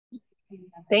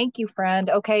Thank you, friend.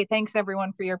 Okay, thanks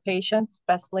everyone for your patience,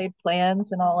 best laid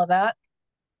plans, and all of that.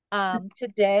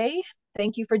 Today,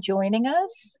 thank you for joining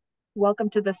us. Welcome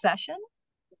to the session.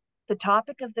 The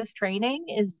topic of this training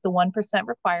is the 1%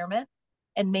 requirement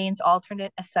and Maine's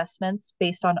alternate assessments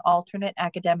based on alternate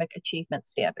academic achievement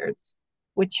standards,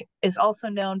 which is also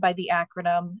known by the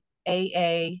acronym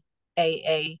AAAAS.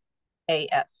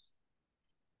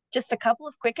 Just a couple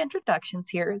of quick introductions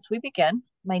here as we begin.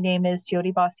 My name is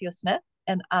Jody Bossio-Smith,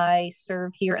 and I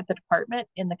serve here at the department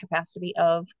in the capacity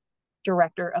of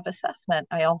Director of Assessment.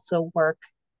 I also work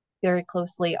very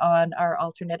closely on our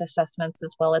alternate assessments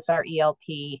as well as our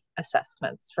ELP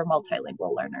assessments for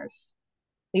multilingual learners.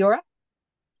 Leora?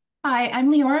 Hi,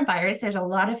 I'm Leora Byers. There's a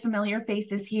lot of familiar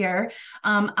faces here.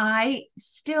 I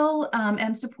still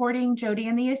am supporting Jody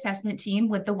and the assessment team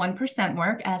with the 1%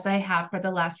 work, as I have for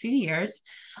the last few years.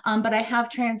 But I have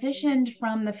transitioned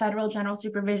from the Federal General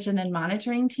Supervision and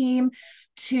Monitoring team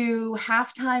to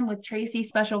half-time with Tracy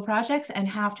Special Projects and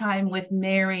half-time with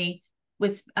Mary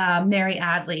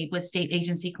Adley with state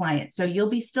agency clients. So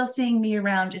you'll be still seeing me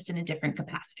around, just in a different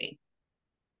capacity.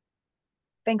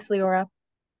 Thanks, Leora.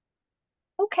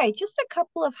 Okay, just a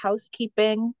couple of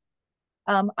housekeeping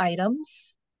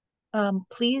items.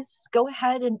 Please go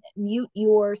ahead and mute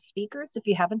your speakers if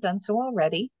you haven't done so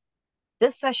already.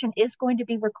 This session is going to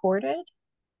be recorded.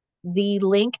 The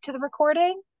link to the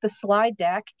recording, the slide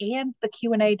deck, and the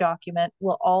Q&A document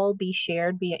will all be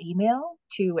shared via email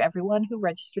to everyone who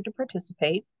registered to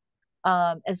participate,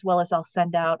 as well as I'll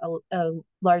send out a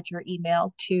larger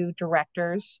email to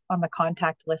directors on the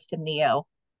contact list in NEO,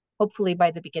 hopefully by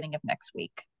the beginning of next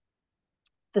week.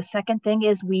 The second thing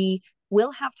is we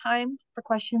will have time for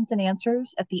questions and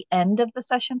answers at the end of the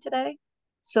session today.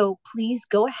 So please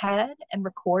go ahead and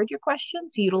record your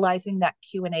questions utilizing that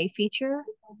Q&A feature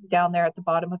down there at the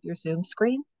bottom of your Zoom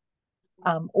screen.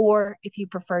 Or if you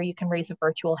prefer, you can raise a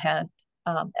virtual hand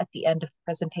at the end of the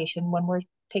presentation when we're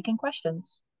taking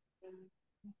questions.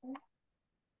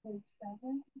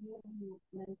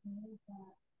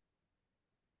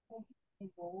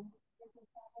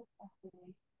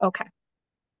 Okay.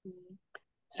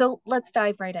 So let's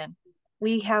dive right in.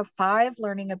 We have 5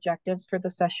 learning objectives for the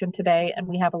session today, and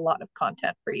we have a lot of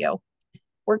content for you.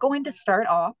 We're going to start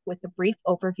off with a brief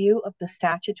overview of the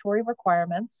statutory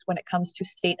requirements when it comes to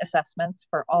state assessments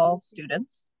for all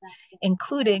students,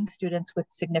 including students with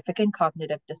significant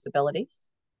cognitive disabilities.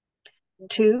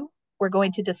 2, we're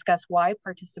going to discuss why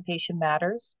participation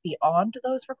matters beyond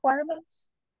those requirements.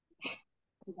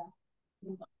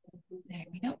 There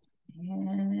we go.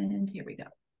 And here we go.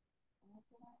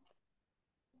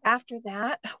 After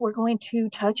that, we're going to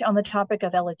touch on the topic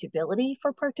of eligibility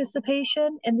for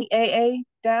participation in the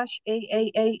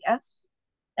AA-AAAS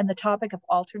and the topic of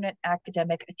alternate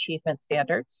academic achievement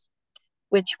standards,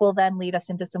 which will then lead us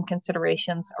into some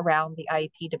considerations around the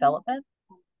IEP development.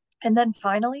 And then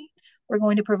finally, we're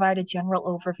going to provide a general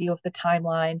overview of the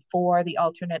timeline for the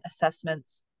alternate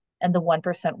assessments and the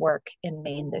 1% work in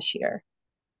Maine this year.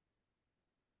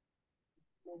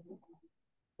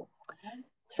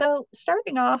 So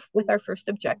starting off with our first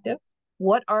objective,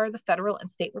 what are the federal and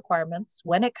state requirements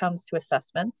when it comes to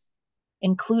assessments,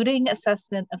 including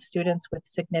assessment of students with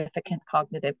significant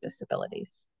cognitive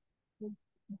disabilities?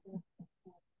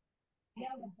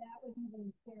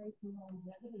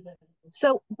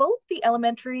 So both the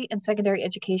Elementary and Secondary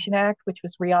Education Act, which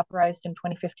was reauthorized in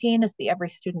 2015 as the Every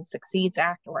Student Succeeds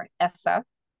Act, or ESSA,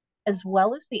 as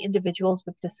well as the Individuals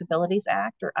with Disabilities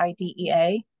Act, or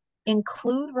IDEA,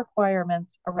 include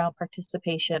requirements around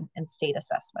participation in state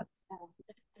assessments.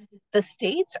 The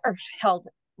states are held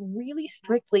really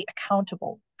strictly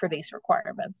accountable for these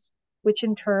requirements, which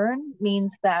in turn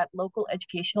means that local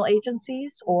educational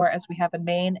agencies, or as we have in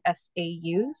Maine,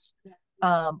 SAUs,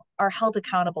 are held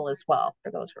accountable as well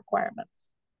for those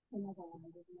requirements.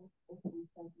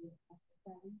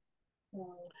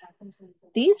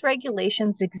 These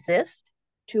regulations exist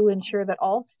to ensure that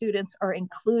all students are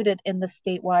included in the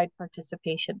statewide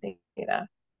participation data.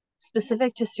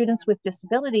 Specific to students with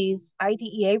disabilities,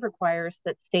 IDEA requires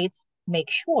that states make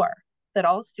sure that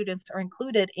all students are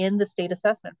included in the state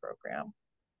assessment program.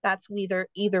 That's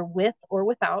either with or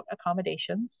without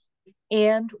accommodations,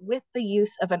 and with the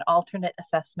use of an alternate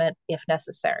assessment if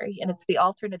necessary. And it's the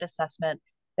alternate assessment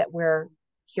that we're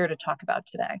here to talk about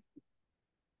today.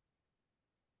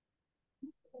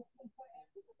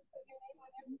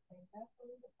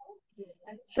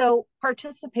 So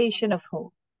participation of whom?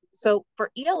 So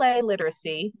for ELA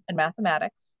literacy and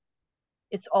mathematics,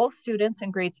 it's all students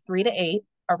in grades 3 to 8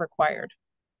 are required.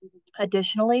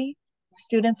 Additionally,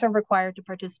 students are required to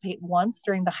participate once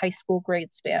during the high school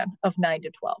grade span of 9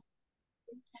 to 12.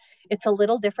 It's a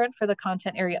little different for the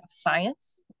content area of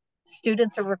science.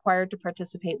 Students are required to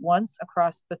participate once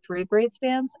across the 3 grade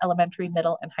spans, elementary,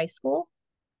 middle, and high school.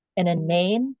 And in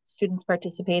Maine, students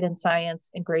participate in science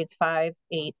in grades 5,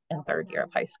 8, and 3rd year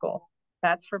of high school.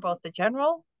 That's for both the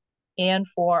general and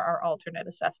for our alternate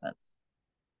assessments.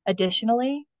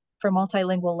 Additionally, for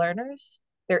multilingual learners,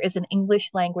 there is an English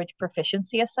language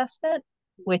proficiency assessment,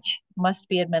 which must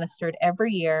be administered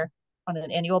every year on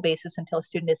an annual basis until a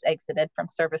student is exited from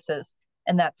services,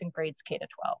 and that's in grades K to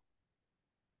 12.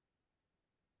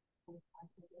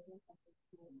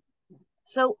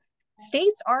 So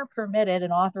states are permitted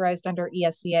and authorized under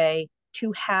ESEA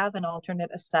to have an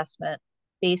alternate assessment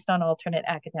based on alternate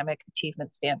academic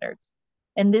achievement standards.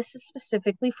 And this is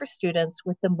specifically for students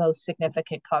with the most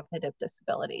significant cognitive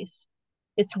disabilities.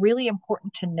 It's really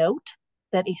important to note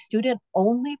that a student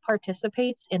only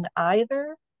participates in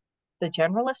either the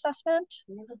general assessment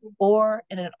or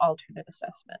in an alternate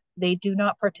assessment. They do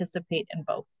not participate in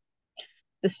both.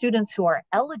 The students who are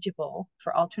eligible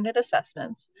for alternate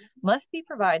assessments must be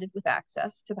provided with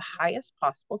access to the highest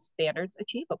possible standards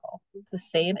achievable, the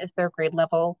same as their grade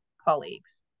level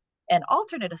colleagues. And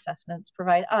alternate assessments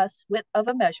provide us with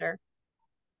a measure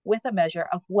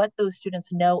of what those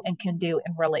students know and can do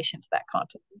in relation to that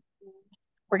content.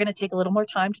 We're going to take a little more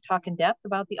time to talk in depth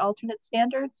about the alternate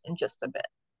standards in just a bit.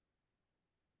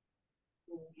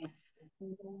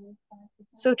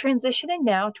 So transitioning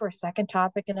now to our second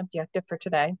topic and objective for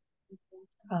today.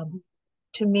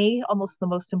 To me, almost the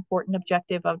most important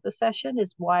objective of the session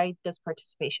is, why does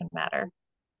participation matter?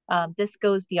 This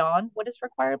goes beyond what is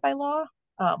required by law,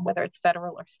 whether it's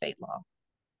federal or state law.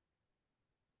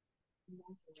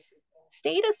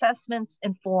 State assessments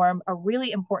inform a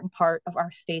really important part of our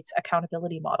state's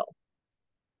accountability model.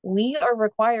 We are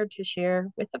required to share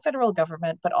with the federal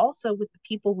government, but also with the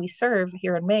people we serve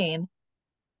here in Maine,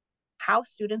 how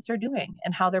students are doing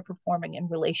and how they're performing in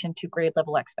relation to grade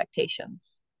level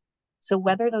expectations. So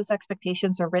whether those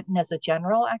expectations are written as a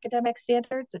general academic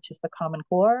standard, such as the Common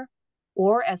Core,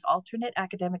 or as alternate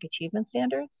academic achievement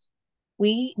standards,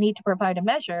 we need to provide a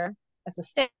measure as a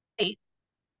state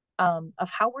of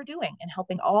how we're doing in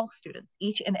helping all students,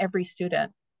 each and every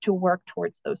student, to work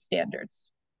towards those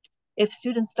standards. If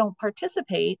students don't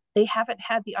participate, they haven't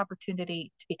had the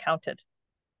opportunity to be counted.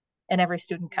 And every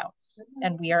student counts,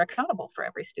 and we are accountable for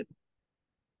every student.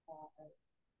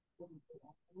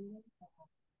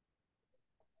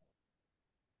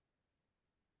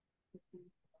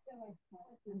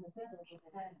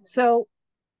 So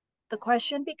the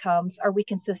question becomes, are we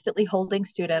consistently holding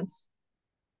students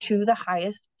to the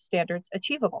highest standards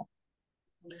achievable?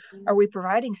 Are we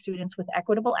providing students with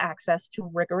equitable access to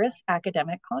rigorous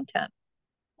academic content?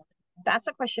 That's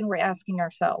a question we're asking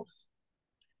ourselves.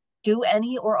 Do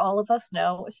any or all of us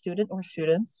know a student or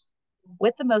students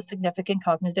with the most significant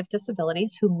cognitive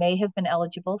disabilities who may have been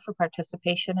eligible for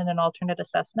participation in an alternate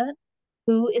assessment,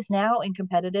 who is now in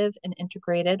competitive and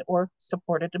integrated or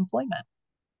supported employment?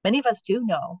 Many of us do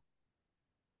know,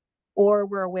 or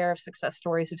we're aware of success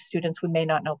stories of students we may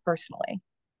not know personally.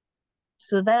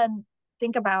 So then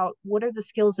think about, what are the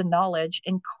skills and knowledge,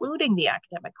 including the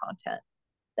academic content,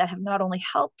 that have not only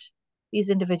helped these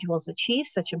individuals achieve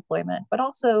such employment, but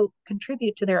also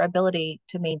contribute to their ability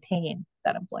to maintain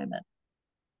that employment.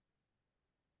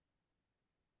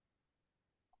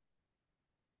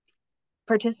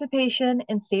 Participation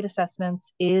in state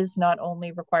assessments is not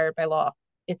only required by law,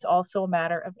 it's also a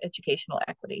matter of educational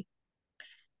equity.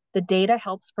 The data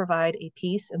helps provide a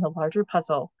piece in the larger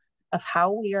puzzle of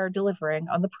how we are delivering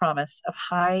on the promise of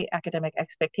high academic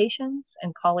expectations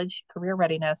and college career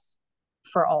readiness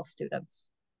for all students.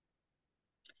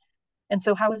 And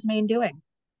so how is Maine doing?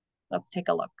 Let's take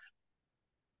a look.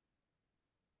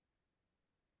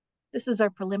 This is our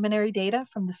preliminary data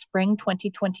from the spring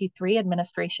 2023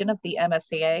 administration of the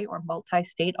MSAA, or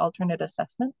Multi-State Alternate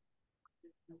Assessment.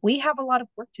 We have a lot of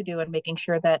work to do in making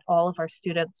sure that all of our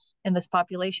students in this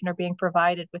population are being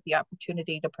provided with the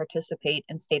opportunity to participate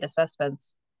in state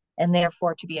assessments, and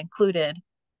therefore to be included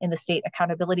in the state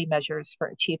accountability measures for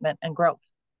achievement and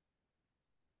growth.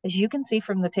 As you can see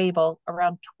from the table,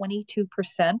 around 22%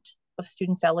 of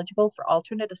students eligible for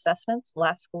alternate assessments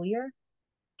last school year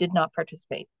did not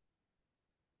participate.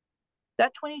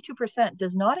 That 22%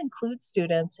 does not include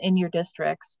students in your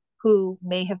districts who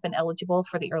may have been eligible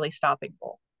for the early stopping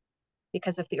rule.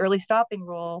 Because if the early stopping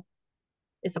rule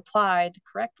is applied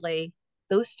correctly,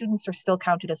 those students are still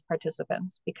counted as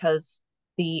participants, because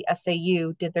the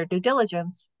SAU did their due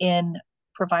diligence in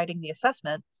providing the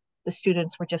assessment. The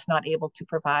students were just not able to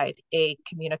provide a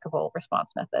communicable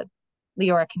response method.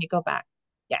 Leora, can you go back?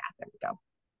 Yeah, there we go.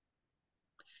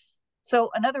 So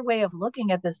another way of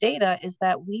looking at this data is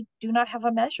that we do not have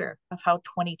a measure of how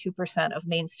 22% of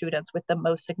Maine students with the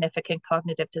most significant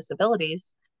cognitive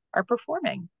disabilities are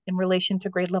performing in relation to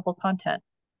grade level content.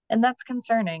 And that's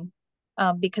concerning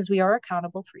because we are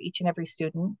accountable for each and every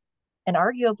student. And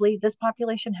arguably, this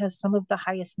population has some of the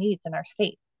highest needs in our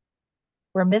state.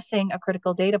 We're missing a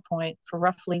critical data point for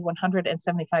roughly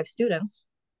 175 students,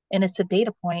 and it's a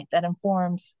data point that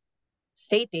informs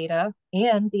state data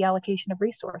and the allocation of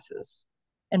resources,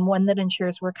 and one that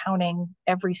ensures we're counting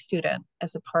every student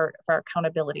as a part of our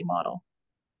accountability model.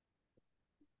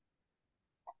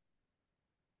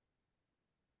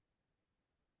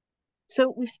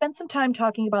 So we've spent some time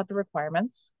talking about the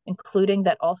requirements, including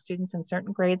that all students in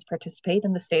certain grades participate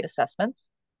in the state assessments.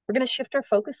 We're going to shift our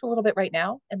focus a little bit right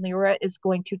now, and Leora is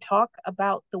going to talk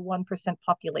about the 1%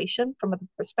 population from a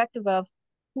perspective of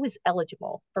who is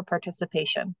eligible for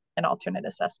participation in alternate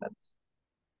assessments.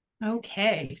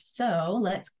 Okay, so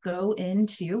let's go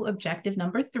into objective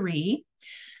number 3.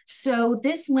 So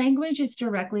this language is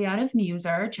directly out of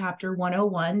MUSER, Chapter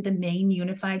 101, the Maine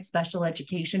Unified Special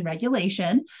Education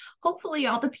Regulation. Hopefully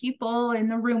all the people in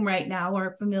the room right now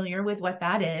are familiar with what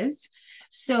that is.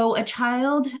 So a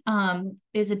child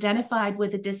is identified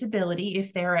with a disability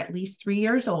if they're at least 3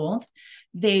 years old,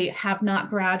 they have not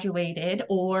graduated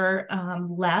or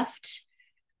left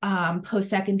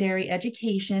post-secondary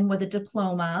education with a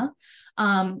diploma.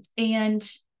 And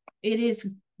it is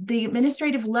the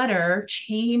administrative letter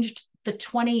changed the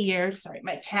 20 years, sorry,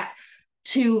 my cat,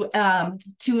 to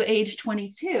age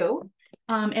 22.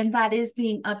 And that is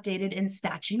being updated in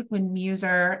statute when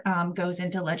MUSER goes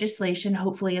into legislation,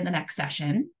 hopefully in the next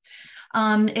session.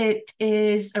 It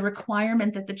is a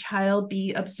requirement that the child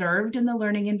be observed in the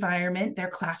learning environment, their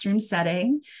classroom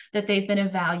setting, that they've been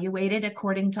evaluated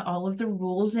according to all of the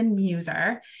rules in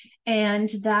MUSER, and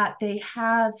that they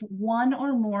have one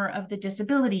or more of the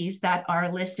disabilities that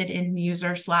are listed in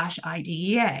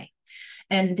MUSER/IDEA.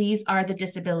 And these are the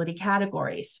disability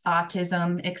categories: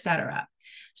 autism, etc.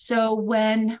 So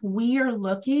when we are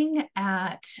looking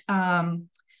at,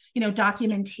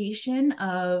 documentation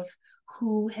of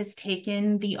who has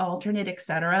taken the alternate, et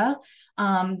cetera,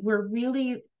 we're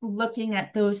really looking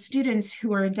at those students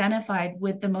who are identified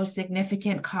with the most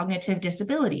significant cognitive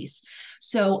disabilities.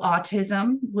 So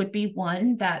autism would be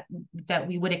one that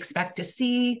we would expect to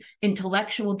see.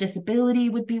 Intellectual disability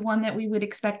would be one that we would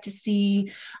expect to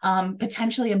see.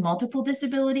 Potentially a multiple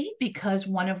disability, because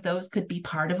one of those could be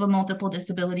part of a multiple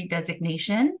disability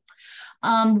designation.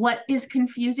 What is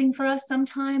confusing for us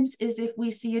sometimes is if we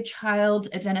see a child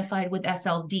identified with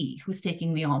SLD who's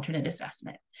taking the alternate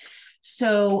assessment.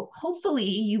 So hopefully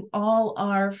you all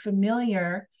are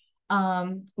familiar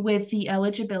with the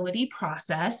eligibility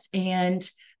process, and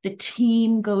the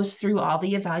team goes through all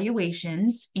the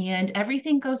evaluations, and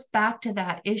everything goes back to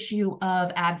that issue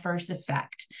of adverse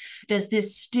effect. Does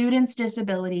this student's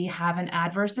disability have an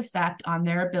adverse effect on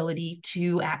their ability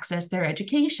to access their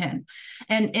education?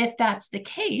 And if that's the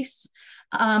case,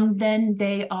 then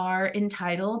they are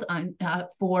entitled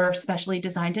for specially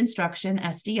designed instruction,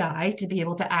 SDI, to be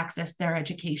able to access their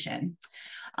education.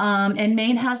 And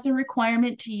Maine has the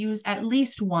requirement to use at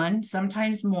least one,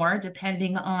 sometimes more,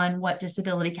 depending on what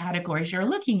disability categories you're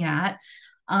looking at,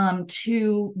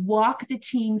 to walk the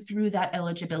team through that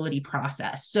eligibility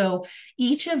process. So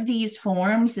each of these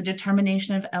forms, the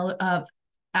determination of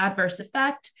adverse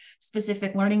effect,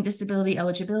 specific learning disability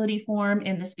eligibility form,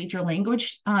 in the speech or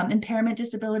language impairment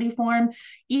disability form,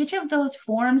 each of those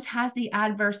forms has the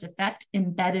adverse effect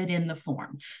embedded in the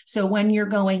form. So when you're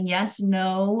going yes,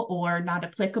 no, or not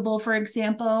applicable, for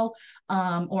example,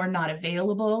 or not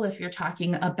available, if you're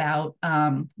talking about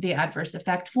the adverse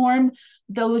effect form,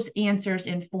 those answers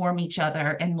inform each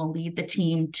other and will lead the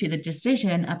team to the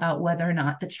decision about whether or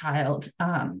not the child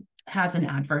has an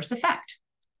adverse effect.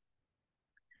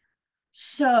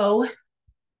 So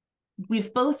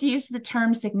we've both used the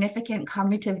term significant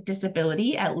cognitive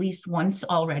disability at least once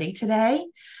already today.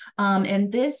 And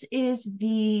this is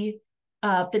the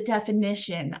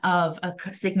definition of a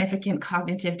significant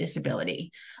cognitive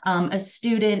disability. A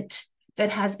student that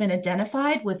has been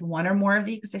identified with one or more of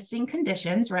the existing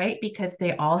conditions, right? Because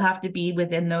they all have to be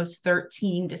within those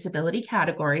 13 disability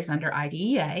categories under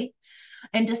IDEA,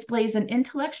 and displays an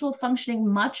intellectual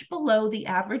functioning much below the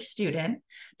average student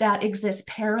that exists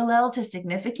parallel to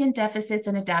significant deficits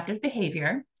in adaptive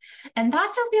behavior. And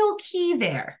that's a real key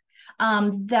there,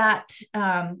 that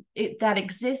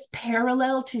exists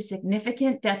parallel to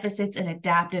significant deficits in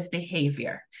adaptive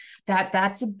behavior.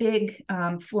 That's a big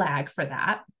flag for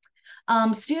that.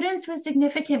 Students with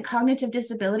significant cognitive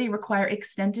disability require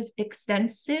extensive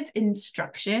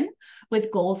instruction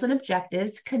with goals and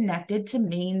objectives connected to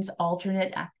Maine's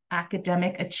alternate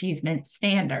academic achievement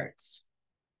standards.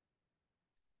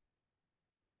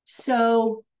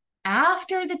 So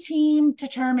after the team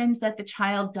determines that the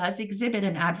child does exhibit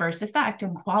an adverse effect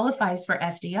and qualifies for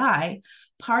SDI,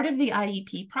 part of the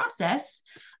IEP process,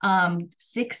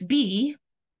 6B,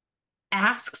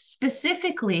 asks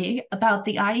specifically about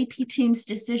the IEP team's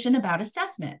decision about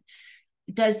assessment.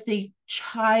 Does the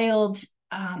child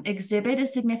exhibit a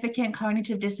significant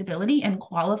cognitive disability and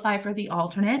qualify for the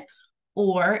alternate,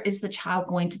 or is the child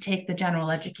going to take the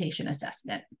general education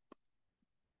assessment?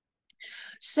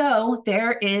 So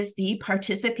there is the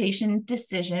participation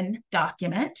decision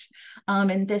document,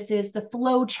 and this is the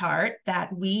flow chart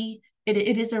that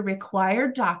it is a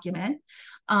required document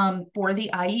for the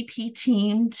IEP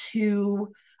team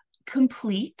to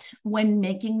complete when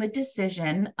making the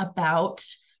decision about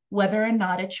whether or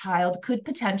not a child could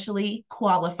potentially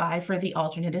qualify for the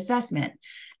alternate assessment.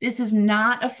 This is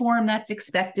not a form that's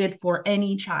expected for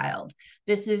any child.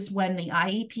 This is when the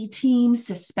IEP team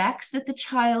suspects that the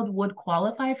child would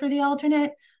qualify for the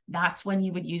alternate. That's when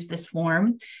you would use this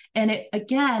form. And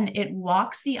it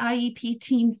walks the IEP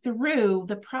team through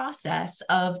the process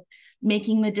of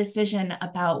making the decision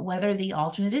about whether the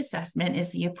alternate assessment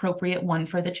is the appropriate one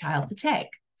for the child to take.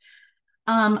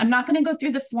 I'm not going to go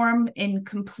through the form in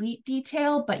complete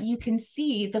detail, but you can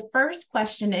see the first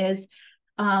question is,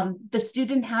 the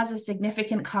student has a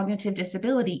significant cognitive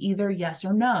disability, either yes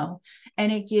or no.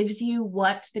 And it gives you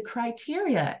what the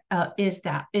criteria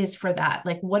is for that.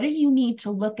 Like, what do you need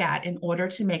to look at in order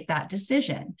to make that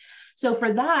decision? So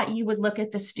for that, you would look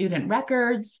at the student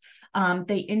records.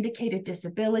 They indicate a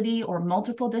disability or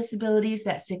multiple disabilities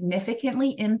that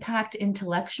significantly impact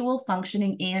intellectual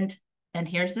functioning and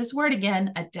here's this word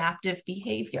again, adaptive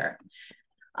behavior.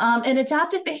 And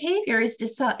adaptive behavior is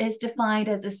defined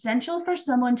as essential for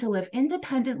someone to live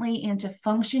independently and to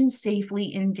function safely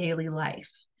in daily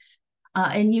life.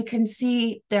 And you can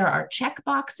see there are check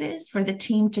boxes for the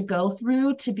team to go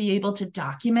through to be able to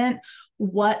document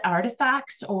what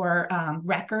artifacts or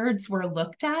records were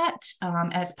looked at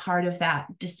as part of that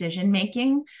decision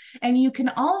making. And you can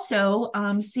also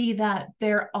see that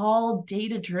they're all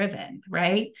data driven,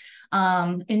 right?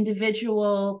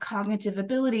 Individual cognitive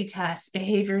ability tests,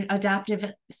 behavior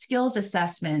adaptive skills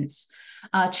assessments,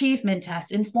 achievement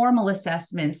tests, informal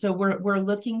assessments. So we're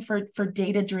looking for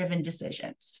data driven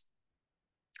decisions.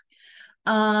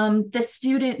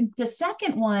 The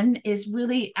second one is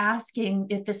really asking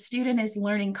if the student is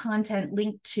learning content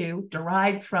linked to,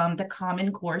 derived from the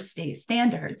Common Core state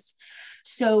standards.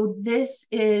 So this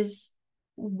is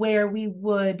where we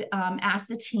would ask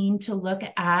the team to look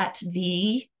at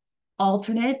the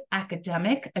alternate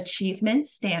academic achievement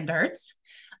standards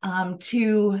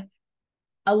to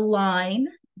align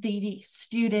the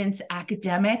students'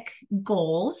 academic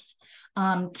goals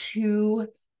to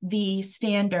the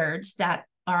standards that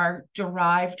are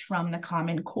derived from the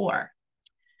Common Core.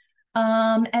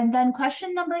 And then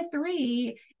question number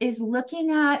 3 is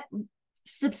looking at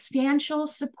substantial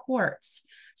supports.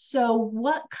 So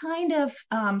what kind of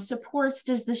supports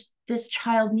does this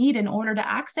child need in order to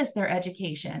access their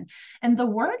education? And the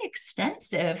word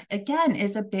extensive, again,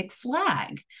 is a big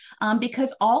flag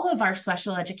because all of our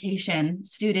special education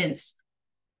students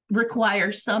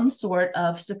require some sort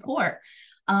of support.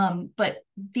 But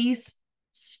these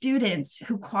students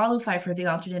who qualify for the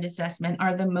alternate assessment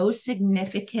are the most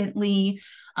significantly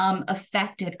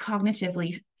affected,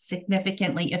 cognitively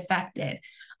significantly affected.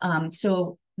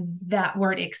 So that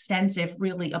word extensive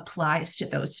really applies to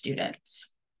those students.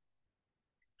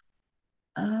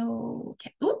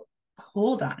 Okay, ooh,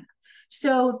 hold on.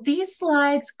 So these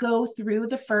slides go through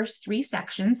the first 3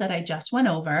 sections that I just went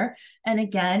over. And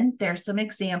again, there's some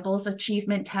examples: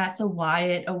 achievement tests, a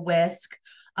Wyatt, a WISC,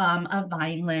 a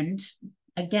Vineland.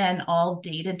 Again, all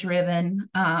data-driven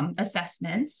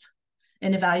assessments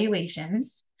and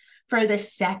evaluations. For the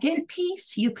second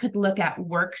piece, you could look at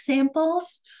work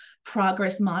samples,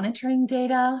 progress monitoring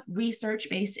data,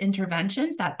 research-based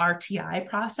interventions, that RTI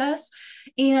process,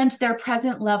 and their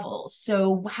present levels.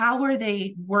 So how are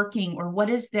they working, or what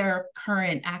is their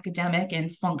current academic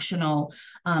and functional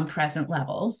present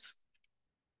levels?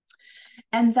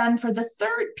 And then for the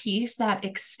third piece, that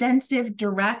extensive,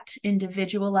 direct,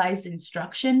 individualized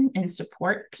instruction and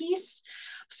support piece.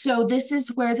 So this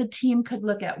is where the team could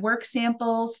look at work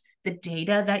samples, the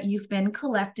data that you've been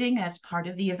collecting as part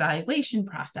of the evaluation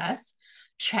process,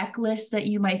 checklists that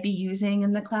you might be using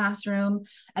in the classroom.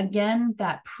 Again,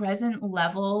 that present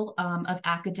level of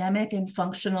academic and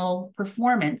functional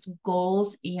performance,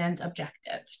 goals and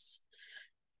objectives.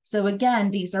 So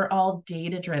again, these are all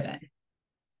data-driven.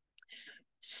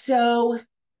 So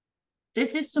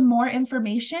this is some more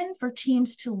information for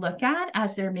teams to look at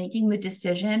as they're making the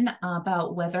decision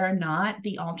about whether or not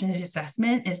the alternate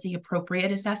assessment is the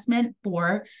appropriate assessment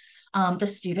for the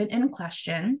student in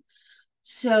question.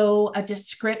 So a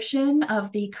description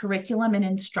of the curriculum and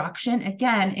instruction,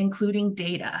 again, including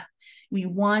data. We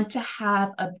want to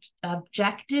have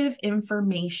objective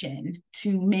information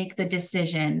to make the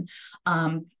decision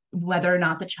whether or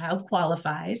not the child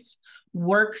qualifies.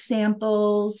 Work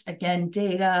samples, again,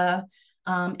 data,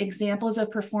 examples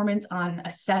of performance on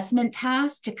assessment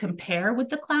tasks to compare with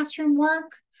the classroom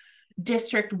work,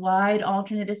 district-wide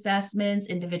alternate assessments,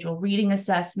 individual reading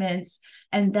assessments,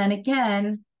 and then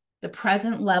again, the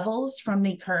present levels from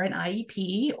the current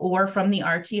IEP or from the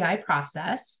RTI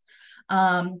process,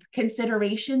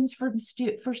 considerations for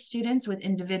students with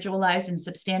individualized and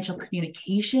substantial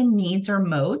communication needs or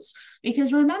modes,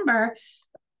 because remember,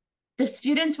 the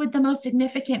students with the most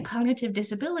significant cognitive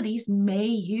disabilities may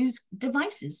use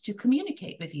devices to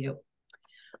communicate with you.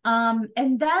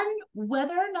 And then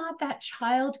whether or not that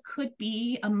child could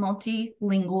be a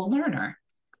multilingual learner,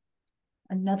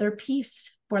 another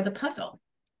piece for the puzzle.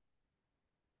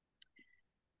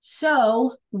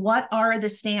 So what are the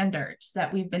standards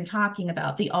that we've been talking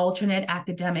about, the alternate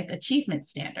academic achievement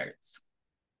standards?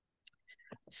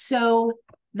 So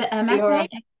the MSA,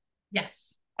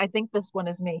 yes. I think this one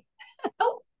is me.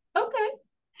 Oh, okay.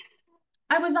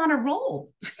 I was on a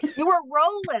roll. You were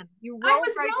rolling. You rolled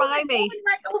right by me.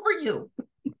 Right over you.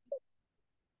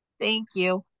 Thank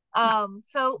you.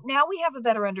 So now we have a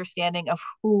better understanding of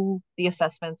who the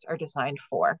assessments are designed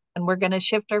for. And we're going to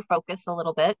shift our focus a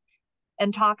little bit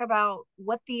and talk about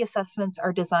what the assessments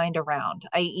are designed around,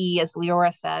 i.e., as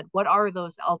Leora said, what are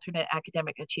those alternate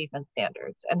academic achievement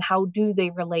standards and how do they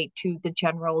relate to the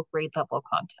general grade level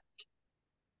content?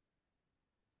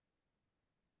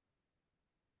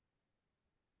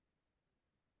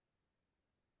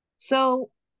 So,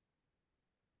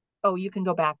 oh, you can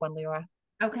go back one, Leora.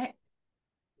 Okay.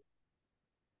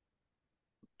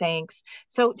 Thanks.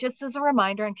 So just as a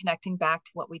reminder and connecting back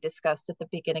to what we discussed at the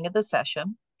beginning of the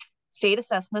session, state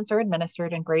assessments are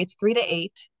administered in grades 3 to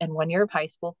 8 and 1 year of high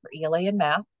school for ELA and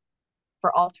math.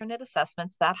 For alternate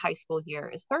assessments, that high school year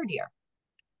is third year.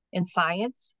 In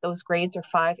science, those grades are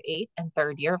 5, 8, and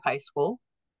third year of high school.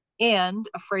 And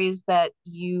a phrase that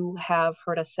you have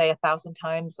heard us say 1,000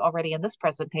 times already in this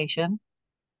presentation,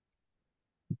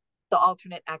 the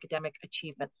alternate academic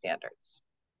achievement standards.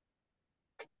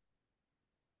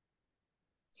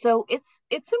 So it's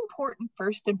important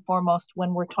first and foremost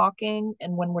when we're talking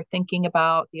and when we're thinking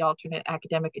about the alternate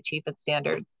academic achievement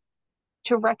standards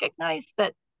to recognize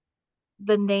that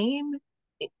the name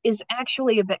is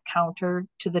actually a bit counter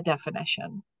to the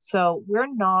definition. So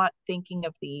we're not thinking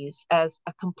of these as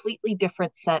a completely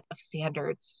different set of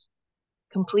standards,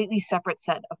 completely separate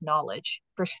set of knowledge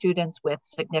for students with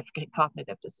significant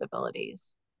cognitive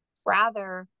disabilities.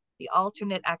 Rather, the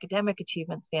alternate academic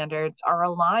achievement standards are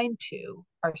aligned to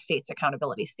our state's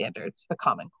accountability standards, the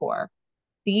Common Core.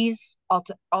 These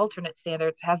alternate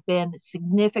standards have been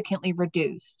significantly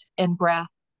reduced in breadth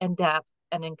and depth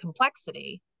and in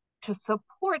complexity to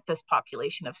support this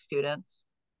population of students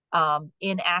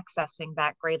in accessing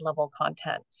that grade level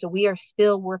content. So we are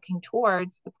still working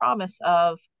towards the promise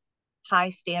of high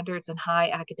standards and high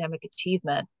academic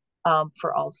achievement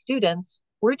for all students.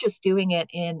 We're just doing it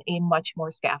in a much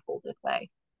more scaffolded way.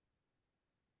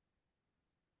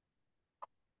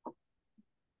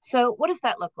 So what does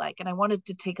that look like? And I wanted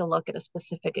to take a look at a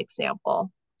specific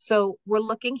example. So we're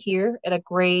looking here at a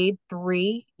grade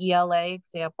 3 ELA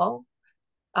example.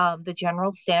 The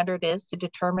general standard is to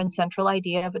determine central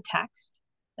idea of a text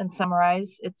and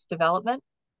summarize its development,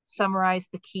 summarize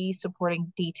the key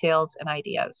supporting details and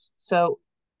ideas. So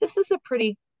this is a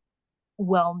pretty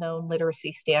well-known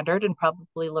literacy standard and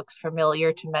probably looks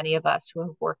familiar to many of us who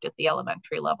have worked at the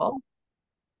elementary level.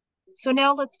 So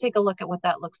now let's take a look at what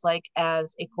that looks like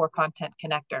as a core content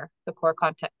connector, the core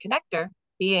content connector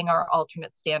being our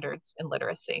alternate standards in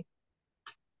literacy.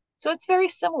 So it's very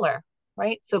similar,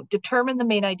 right? So determine the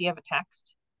main idea of a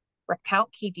text,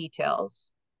 recount key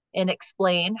details, and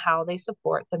explain how they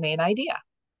support the main idea.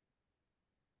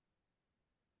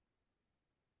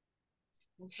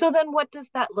 So then what does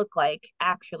that look like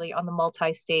actually on the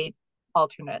multi-state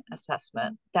alternate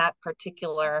assessment, that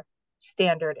particular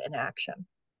standard in action?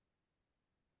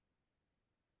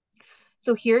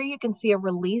 So here you can see a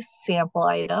release sample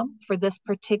item for this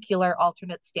particular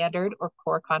alternate standard or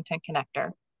core content connector.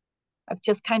 I've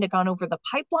just kind of gone over the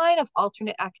pipeline of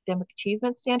alternate academic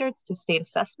achievement standards to state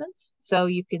assessments. So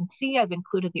you can see I've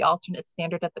included the alternate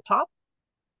standard at the top.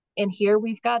 And here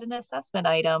we've got an assessment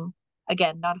item.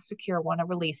 Again, not a secure one, a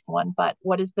released one, but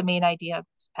what is the main idea of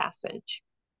this passage?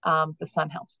 The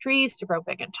sun helps trees to grow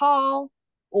big and tall,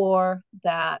 or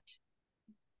that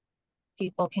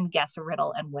people can guess a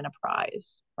riddle and win a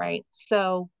prize, right?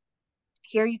 So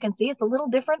here you can see it's a little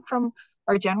different from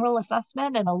our general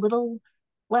assessment and a little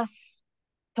less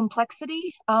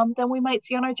complexity than we might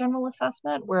see on our general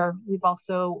assessment, where we've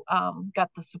also got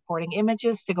the supporting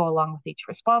images to go along with each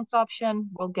response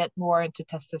option. We'll get more into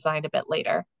test design a bit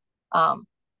later.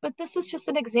 But this is just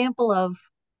an example of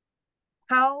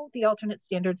how the alternate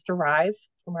standards derive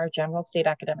from our general state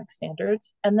academic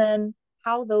standards, and then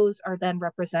how those are then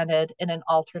represented in an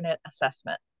alternate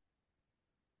assessment.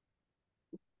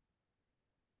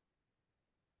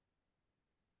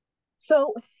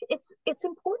 So it's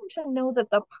important to know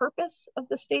that the purpose of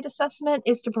the state assessment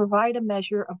is to provide a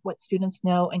measure of what students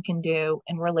know and can do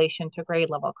in relation to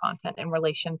grade level content, in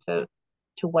relation to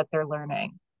what they're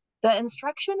learning. The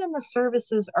instruction and the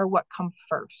services are what come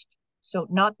first, so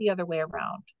not the other way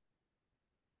around.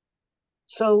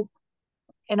 So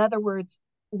in other words,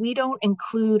 we don't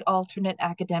include alternate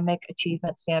academic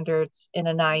achievement standards in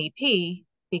an IEP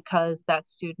because that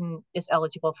student is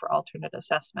eligible for alternate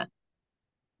assessment.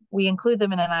 We include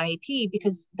them in an IEP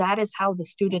because that is how the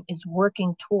student is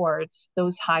working towards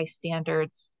those high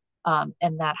standards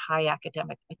and that high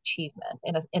academic achievement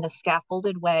in a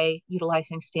scaffolded way,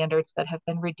 utilizing standards that have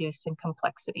been reduced in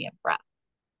complexity and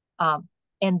breadth.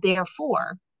 And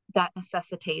therefore, that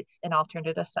necessitates an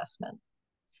alternate assessment.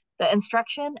 The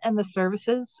instruction and the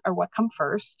services are what come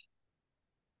first.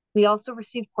 We also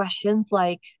receive questions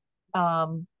like,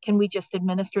 can we just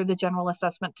administer the general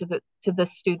assessment to the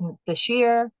student this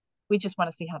year? We just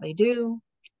want to see how they do.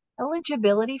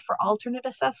 Eligibility for alternate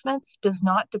assessments does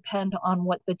not depend on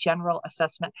what the general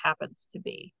assessment happens to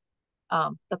be.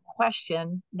 The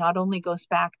question not only goes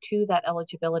back to that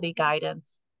eligibility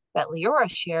guidance that Leora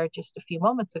shared just a few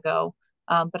moments ago,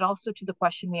 but also to the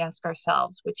question we ask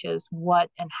ourselves, which is what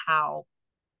and how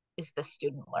is this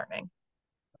student learning?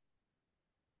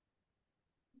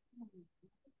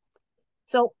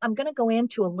 So I'm going to go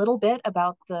into a little bit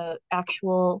about the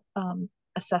actual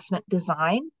assessment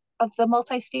design of the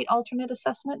multi-state alternate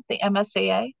assessment, the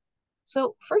MSAA.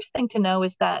 So first thing to know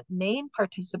is that Maine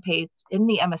participates in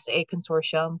the MSAA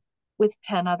consortium with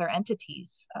 10 other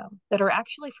entities that are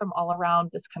actually from all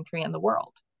around this country and the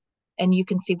world. And you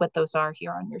can see what those are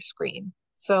here on your screen.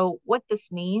 So what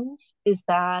this means is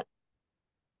that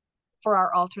for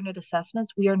our alternate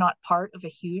assessments, we are not part of a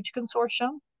huge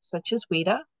consortium such as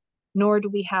WIDA, nor do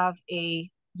we have a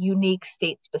unique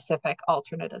state-specific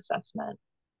alternate assessment.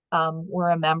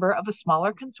 We're a member of a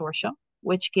smaller consortium,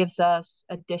 which gives us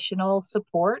additional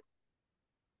support,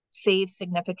 saves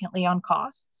significantly on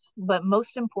costs, but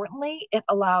most importantly, it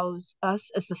allows us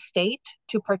as a state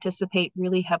to participate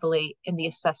really heavily in the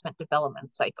assessment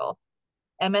development cycle.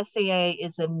 MSAA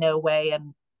is in no way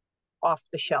an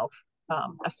off-the-shelf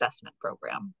assessment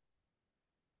program.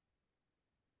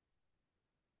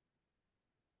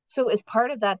 So as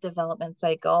part of that development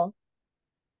cycle,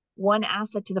 one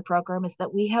asset to the program is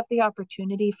that we have the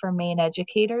opportunity for Maine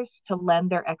educators to lend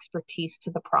their expertise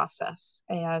to the process.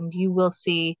 And you will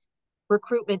see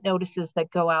recruitment notices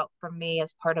that go out from me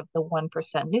as part of the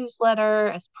 1% newsletter,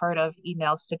 as part of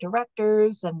emails to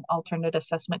directors and alternate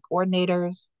assessment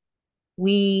coordinators.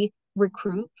 We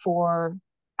recruit for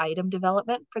item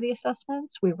development for the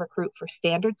assessments. We recruit for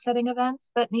standard setting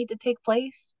events that need to take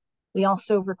place. We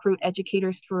also recruit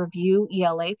educators to review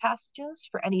ELA passages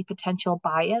for any potential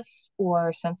bias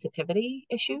or sensitivity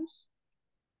issues.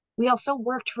 We also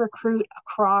work to recruit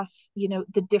across,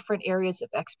 the different areas of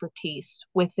expertise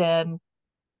within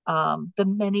the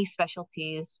many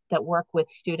specialties that work with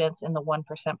students in the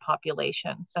 1%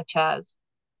 population, such as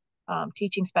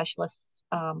teaching specialists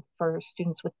for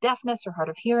students with deafness or hard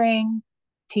of hearing,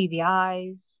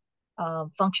 TVIs,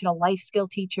 functional life skill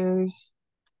teachers,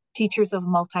 teachers of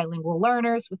multilingual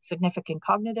learners with significant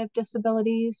cognitive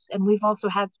disabilities. And we've also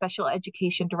had special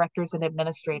education directors and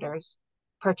administrators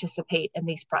participate in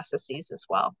these processes as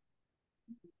well.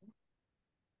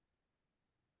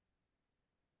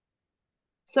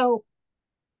 So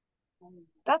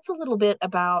that's a little bit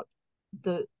about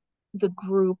the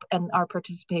group and our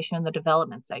participation in the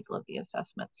development cycle of the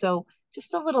assessment. So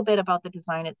just a little bit about the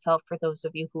design itself for those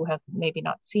of you who have maybe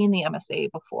not seen the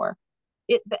MSAA before.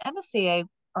 The MSAA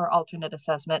or alternate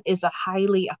assessment is a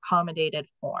highly accommodated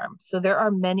form. So there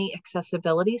are many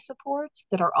accessibility supports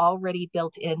that are already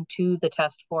built into the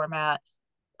test format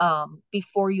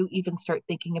before you even start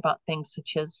thinking about things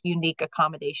such as unique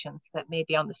accommodations that may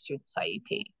be on the student's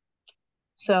IEP.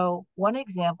 So one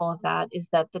example of that is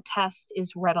that the test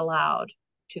is read aloud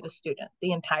to the student,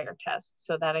 the entire test.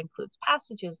 So that includes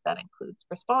passages, that includes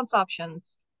response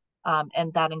options,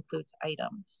 and that includes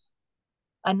items.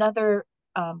 Another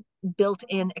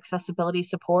built-in accessibility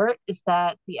support is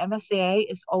that the MSAA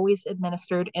is always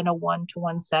administered in a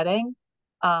one-to-one setting,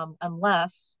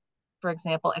 unless, for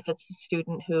example, if it's a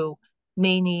student who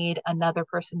may need another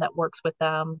person that works with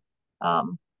them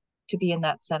to be in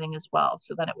that setting as well.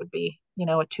 So then it would be, a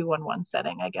 2-on-1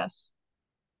 setting, I guess.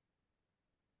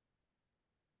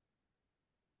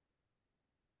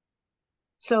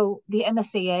 So the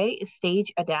MSAA is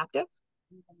stage adaptive.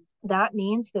 That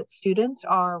means that students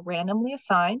are randomly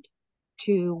assigned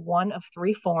to one of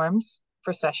three forms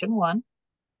for session one.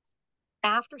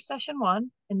 After session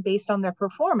one, and based on their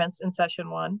performance in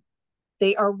session one,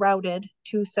 they are routed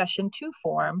to session two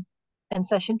form. And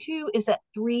session two is at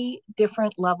three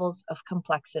different levels of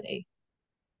complexity.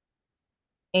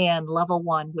 And level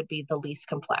one would be the least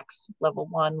complex, level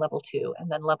one, level two, and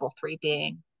then level three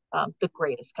being the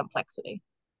greatest complexity.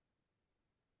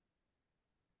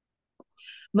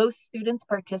 Most students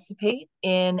participate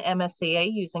in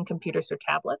MSAA using computers or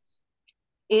tablets.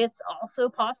 It's also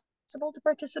possible to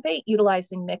participate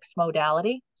utilizing mixed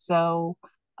modality. So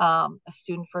a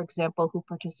student, for example, who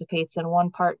participates in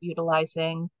one part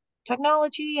utilizing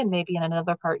technology and maybe in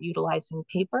another part utilizing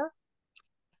paper.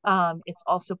 It's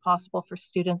also possible for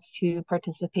students to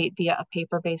participate via a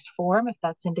paper-based form if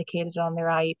that's indicated on their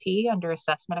IEP under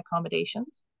assessment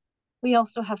accommodations. We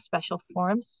also have special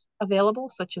forms available,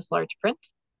 such as large print.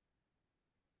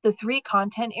 The three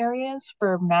content areas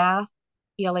for math,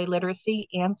 ELA literacy,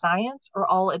 and science are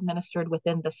all administered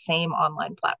within the same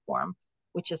online platform,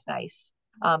 which is nice.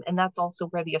 And that's also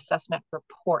where the assessment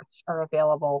reports are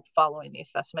available following the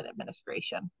assessment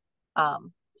administration.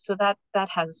 So that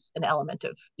has an element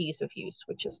of ease of use,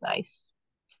 which is nice.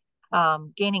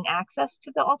 Gaining access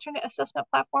to the alternate assessment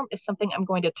platform is something I'm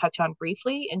going to touch on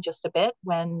briefly in just a bit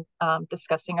when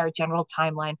discussing our general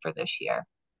timeline for this year.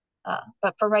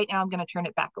 But for right now, I'm going to turn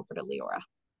it back over to Leora.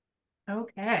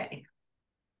 Okay.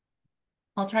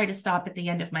 I'll try to stop at the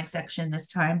end of my section this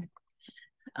time.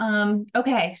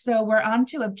 Okay, so we're on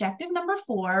to objective number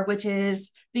 4, which is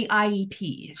the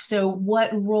IEP. So what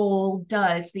role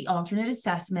does the alternate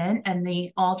assessment and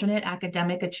the alternate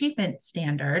academic achievement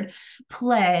standard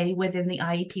play within the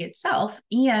IEP itself?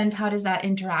 And how does that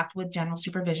interact with general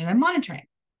supervision and monitoring?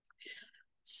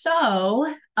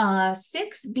 So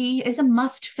 6B is a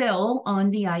must fill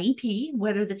on the IEP,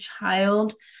 whether the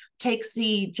child takes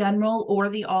the general or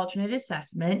the alternate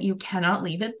assessment, you cannot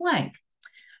leave it blank.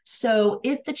 So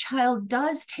if the child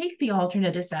does take the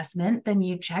alternate assessment, then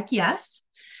you check yes.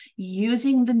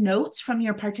 Using the notes from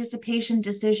your participation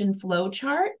decision flow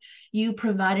chart, you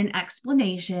provide an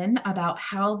explanation about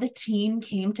how the team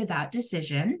came to that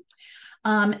decision.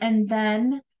 And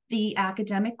then the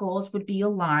academic goals would be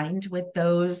aligned with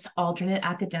those alternate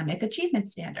academic achievement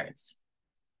standards.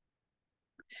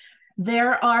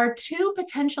 There are 2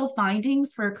 potential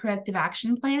findings for a corrective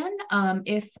action plan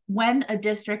when a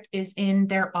district is in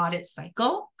their audit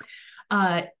cycle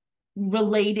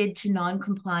related to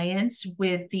non-compliance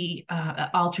with the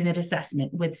alternate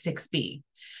assessment with 6B.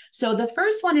 So the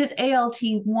first one is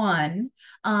ALT1,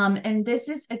 and this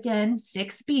is, again,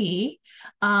 6B.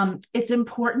 It's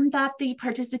important that the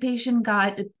participation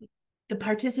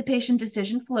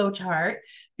decision flowchart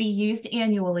be used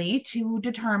annually to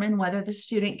determine whether the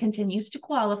student continues to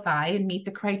qualify and meet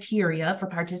the criteria for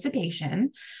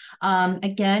participation.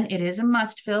 Again, it is a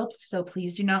must fill, so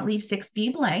please do not leave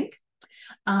 6B blank.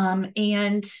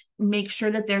 And make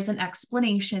sure that there's an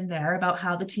explanation there about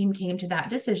how the team came to that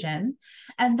decision.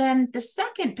 And then the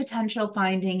second potential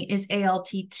finding is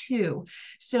ALT2.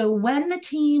 So when the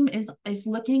team is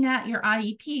looking at your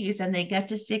IEPs and they get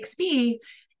to 6B,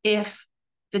 if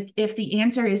the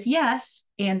answer is yes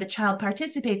and the child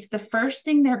participates, the first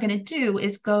thing they're going to do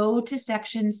is go to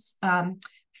sections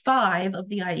 5 of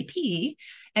the IEP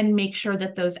and make sure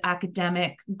that those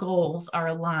academic goals are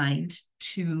aligned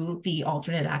to the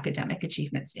alternate academic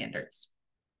achievement standards.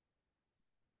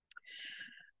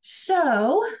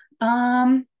 So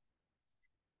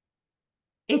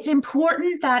it's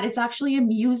important that it's actually a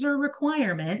user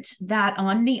requirement that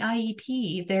on the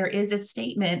IEP, there is a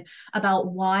statement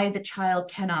about why the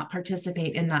child cannot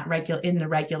participate in the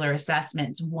regular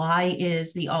assessments. Why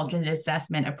is the alternate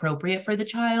assessment appropriate for the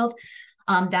child?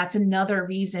 That's another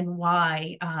reason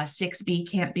why 6B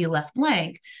can't be left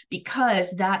blank,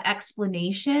 because that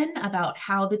explanation about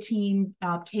how the team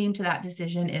came to that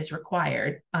decision is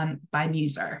required by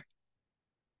Muser.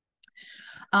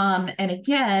 And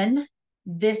again,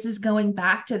 this is going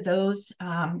back to those,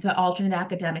 the alternate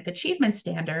academic achievement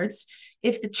standards.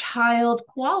 If the child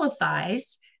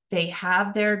qualifies, they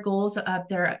have their goals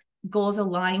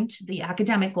aligned, the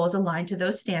academic goals aligned to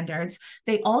those standards.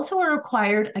 They also are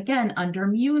required, again, under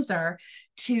Muser,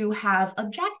 to have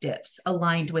objectives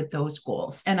aligned with those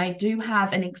goals. And I do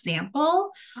have an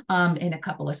example in a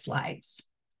couple of slides.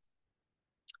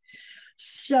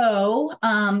 So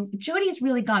Jody's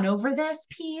really gone over this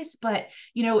piece, but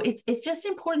it's just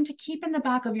important to keep in the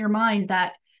back of your mind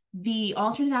that the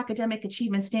alternate academic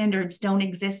achievement standards don't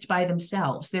exist by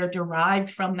themselves. They're derived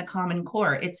from the Common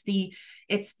Core. It's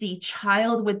the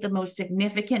child with the most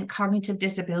significant cognitive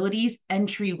disabilities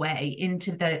entryway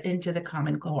into the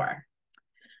Common Core.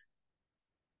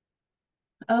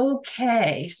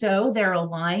 Okay, so they're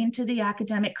aligned to the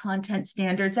academic content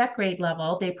standards at grade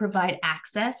level. They provide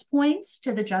access points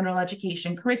to the general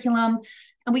education curriculum.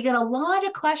 And we get a lot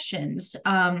of questions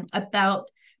about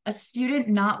a student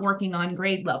not working on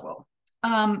grade level.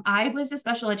 I was a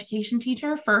special education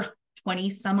teacher for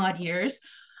 20 some odd years.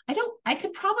 I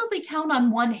could probably count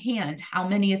on one hand how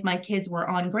many of my kids were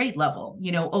on grade level,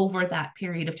 over that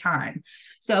period of time.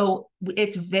 So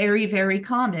it's very, very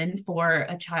common for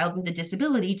a child with a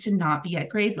disability to not be at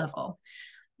grade level.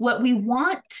 What we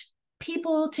want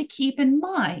people to keep in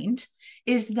mind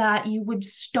is that you would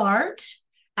start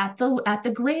at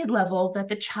the grade level that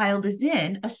the child is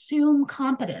in, assume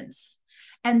competence,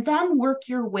 and then work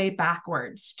your way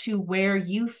backwards to where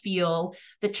you feel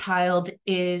the child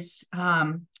is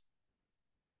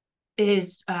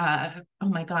oh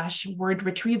my gosh, word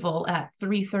retrieval at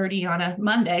 3:30 on a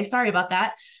Monday, sorry about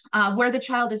that, where the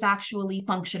child is actually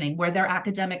functioning, where their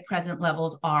academic present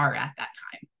levels are at that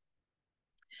time.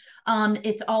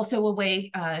 It's also a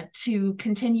way to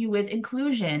continue with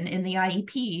inclusion in the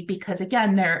IEP, because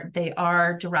again, they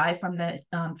are derived from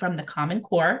the Common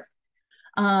Core.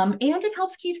 And it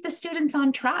helps keep the students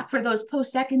on track for those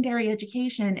post-secondary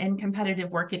education and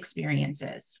competitive work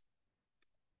experiences.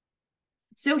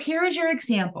 So here is your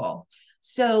example.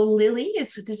 So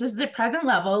this is the present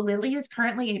level. Lily is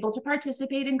currently able to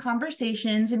participate in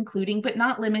conversations, including but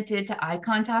not limited to eye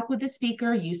contact with the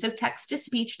speaker, use of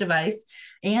text-to-speech device,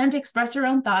 and express her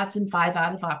own thoughts in 5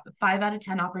 out of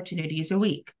 10 opportunities a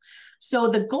week. So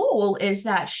the goal is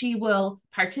that she will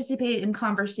participate in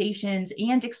conversations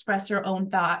and express her own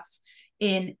thoughts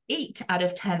in 8 out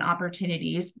of 10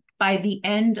 opportunities by the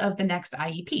end of the next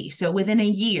IEP. So within a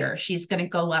year, she's going to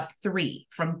go up 3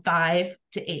 from 5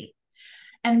 to 8.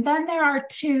 And then there are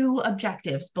 2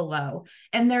 objectives below,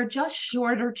 and they're just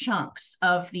shorter chunks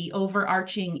of the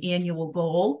overarching annual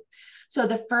goal. So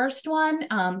the first one,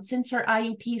 since her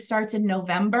IEP starts in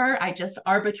November, I just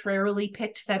arbitrarily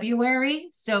picked February,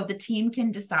 so the team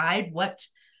can decide what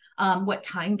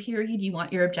time period you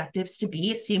want your objectives to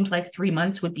be. It seemed like 3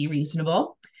 months would be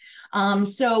reasonable.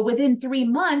 So within 3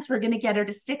 months, we're going to get her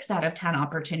to 6 out of 10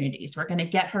 opportunities. We're going to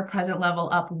get her present level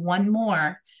up 1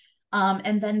 more.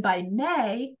 And then by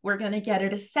May, we're going to get her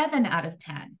to 7 out of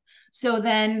 10. So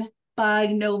then by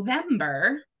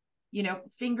November,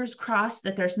 fingers crossed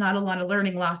that there's not a lot of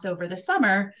learning loss over the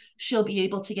summer, she'll be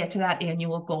able to get to that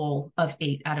annual goal of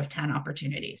 8 out of 10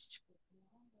 opportunities.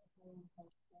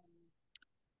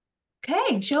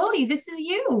 Okay, Jody, this is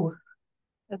you.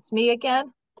 That's me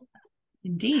again.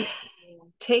 Indeed.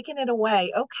 Taking it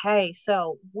away. Okay,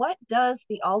 so what does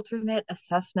the alternate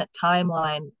assessment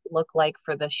timeline look like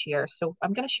for this year? So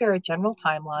I'm going to share a general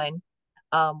timeline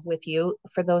with you.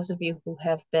 For those of you who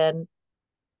have been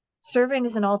serving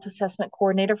as an alt assessment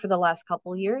coordinator for the last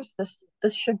couple of years, this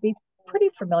should be pretty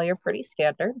familiar, pretty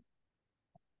standard.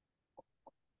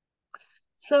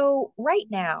 So right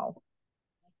now,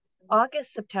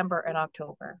 August, September, and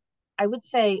October, I would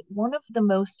say one of the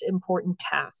most important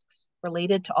tasks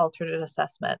related to alternate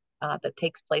assessment that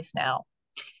takes place now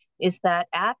is that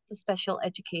at the special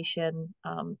education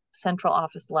central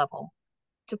office level,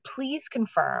 to please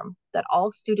confirm that all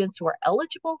students who are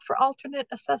eligible for alternate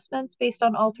assessments based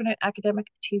on alternate academic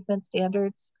achievement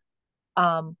standards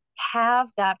have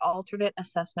that alternate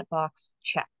assessment box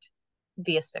checked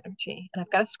via Synergy. And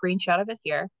I've got a screenshot of it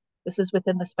here. This is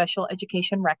within the special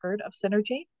education record of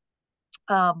Synergy.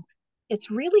 It's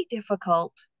really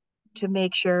difficult to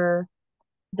make sure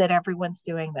that everyone's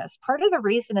doing this. Part of the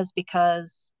reason is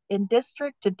because in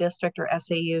district to district or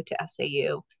SAU to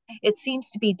SAU, it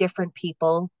seems to be different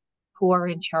people who are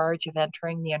in charge of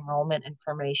entering the enrollment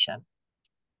information.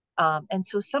 And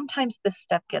so sometimes this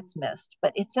step gets missed,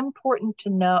 but it's important to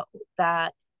know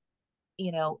that,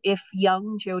 if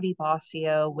young Jody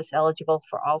Bossio was eligible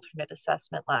for alternate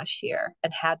assessment last year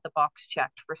and had the box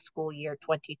checked for school year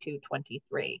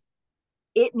 22-23,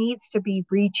 it needs to be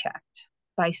rechecked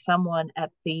by someone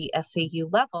at the SAU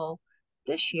level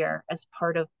this year as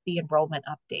part of the enrollment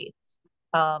updates.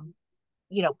 Um,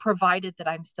 provided that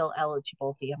I'm still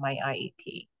eligible via my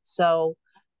IEP. So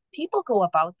people go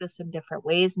about this in different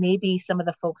ways. Maybe some of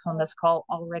the folks on this call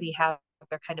already have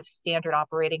their kind of standard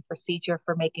operating procedure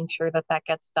for making sure that that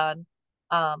gets done.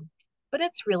 Um, but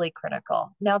it's really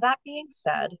critical. Now, that being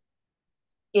said,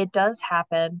 it does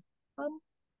happen.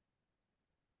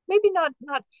 Maybe not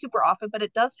super often, but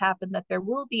it does happen that there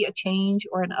will be a change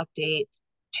or an update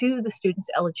to the student's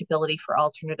eligibility for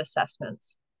alternate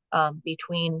assessments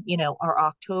between our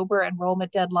October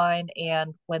enrollment deadline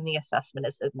and when the assessment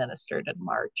is administered in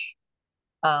March.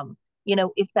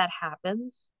 If that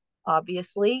happens,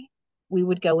 obviously we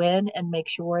would go in and make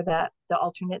sure that the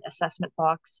alternate assessment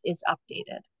box is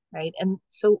updated, right? And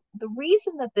so the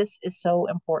reason that this is so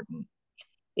important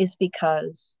is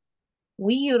because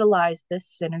we utilize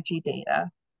this synergy data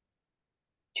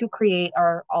to create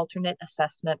our alternate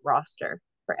assessment roster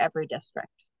for every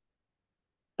district.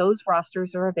 Those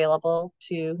rosters are available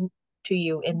to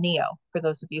you in NEO, for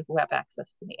those of you who have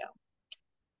access to NEO.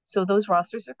 So those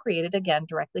rosters are created, again,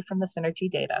 directly from the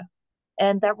synergy data.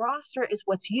 And that roster is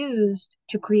what's used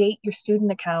to create your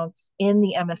student accounts in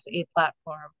the MSA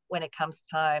platform when it comes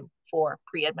time for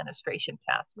pre-administration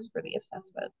tasks for the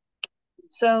assessment.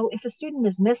 So if a student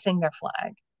is missing their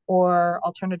flag, or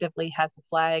alternatively has a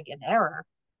flag in error,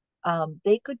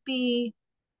 they could be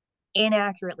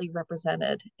inaccurately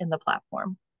represented in the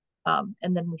platform.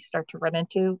 And then we start to run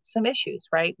into some issues,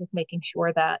 right, with making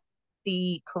sure that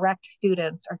the correct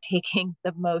students are taking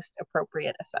the most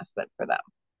appropriate assessment for them.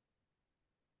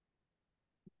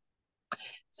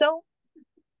 So,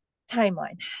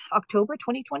 timeline, October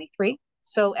 2023.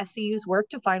 So SEU's work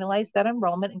to finalize that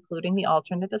enrollment, including the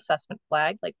alternate assessment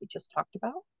flag, like we just talked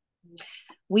about.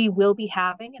 We will be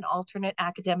having an alternate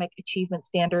academic achievement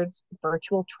standards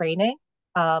virtual training.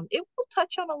 It will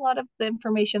touch on a lot of the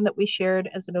information that we shared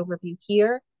as an overview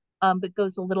here, but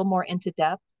goes a little more into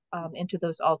depth into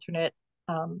those alternate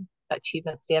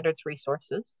achievement standards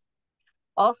resources.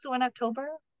 Also in October,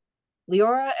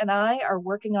 Leora and I are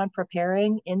working on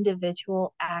preparing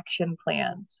individual action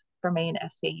plans for Maine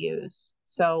SAUs.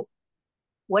 So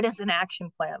what is an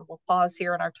action plan? We'll pause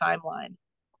here in our timeline.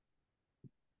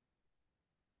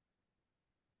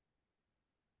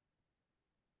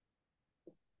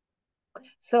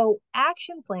 So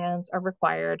action plans are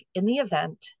required in the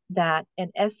event that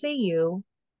an SAU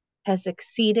has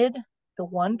exceeded the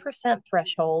 1%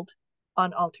 threshold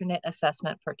on alternate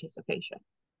assessment participation.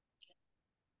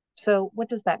 So what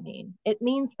does that mean? It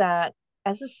means that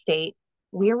as a state,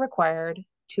 we are required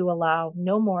to allow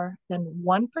no more than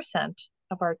 1%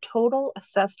 of our total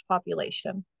assessed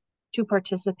population to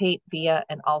participate via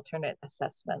an alternate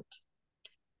assessment.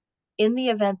 In the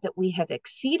event that we have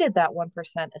exceeded that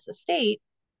 1% as a state,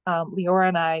 Leora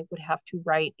and I would have to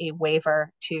write a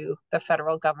waiver to the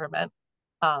federal government,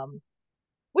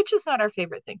 which is not our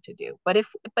favorite thing to do. But if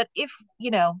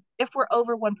we're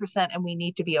over 1% and we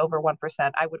need to be over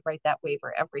 1%, I would write that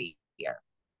waiver every year.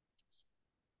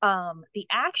 The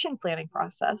action planning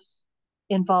process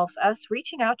involves us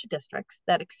reaching out to districts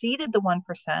that exceeded the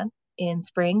 1% in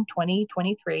spring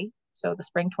 2023, so the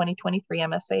spring 2023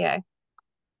 MSAA,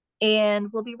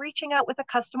 and we'll be reaching out with a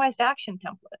customized action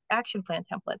plan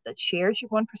template that shares your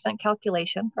 1%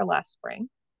 calculation for last spring.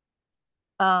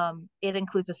 It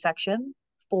includes a section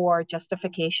for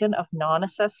justification of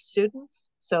non-assessed students.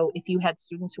 So if you had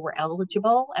students who were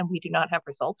eligible and we do not have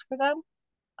results for them,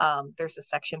 there's a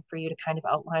section for you to kind of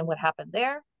outline what happened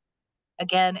there.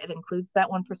 Again, it includes that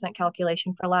 1%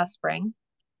 calculation for last spring.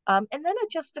 And then a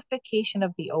justification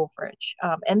of the overage.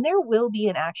 And there will be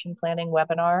an action planning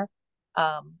webinar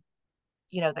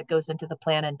that goes into the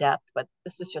plan in depth, but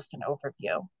this is just an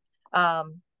overview.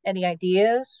 Any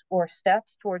ideas or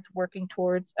steps towards working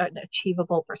towards an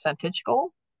achievable percentage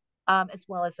goal, as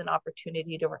well as an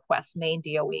opportunity to request Maine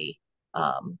DOE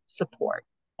support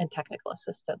and technical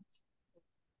assistance.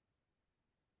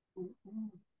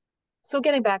 So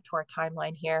getting back to our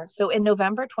timeline here. So in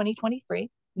November 2023,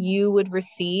 you would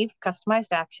receive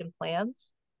customized action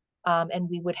plans. And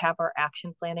we would have our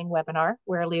action planning webinar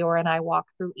where Leora and I walk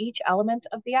through each element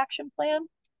of the action plan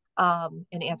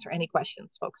and answer any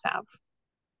questions folks have.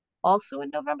 Also in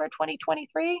November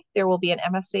 2023, there will be an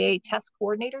MSAA test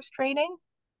coordinators training.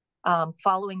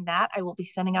 Following that, I will be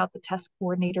sending out the test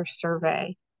coordinator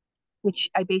survey. which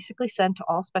I basically send to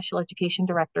all special education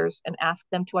directors and ask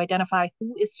them to identify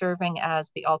who is serving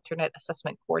as the alternate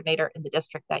assessment coordinator in the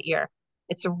district that year.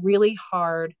 It's really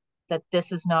hard that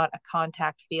this is not a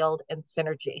contact field in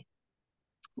Synergy.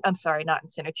 I'm sorry, not in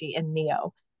Synergy, in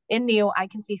NEO. In NEO, I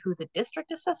can see who the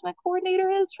district assessment coordinator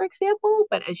is, for example,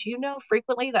 but as you know,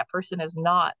 frequently that person is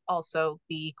not also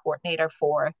the coordinator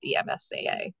for the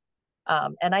MSAA.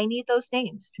 And I need those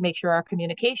names to make sure our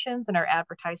communications and our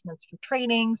advertisements for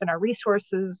trainings and our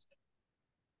resources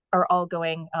are all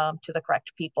going to the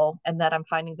correct people, and that I'm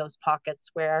finding those pockets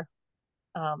where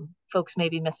folks may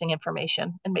be missing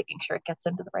information and making sure it gets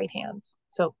into the right hands.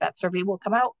 So that survey will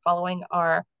come out following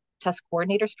our test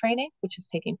coordinators training, which is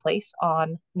taking place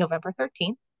on November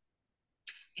 13th.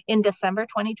 In December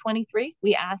 2023,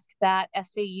 we asked that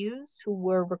SAUs who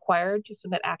were required to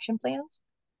submit action plans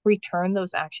return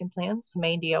those action plans to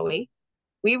Maine DOE.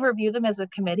 We review them as a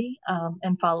committee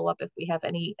and follow up if we have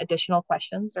any additional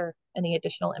questions or any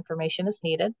additional information is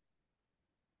needed.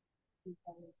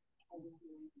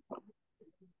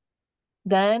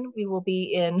 Then we will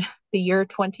be in the year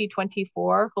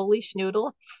 2024. Holy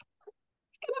schnoodles.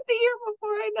 It's going to be here before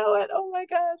I know it. Oh my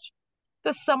gosh.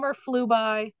 The summer flew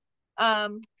by.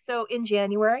 So in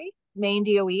January, Maine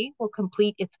DOE will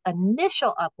complete its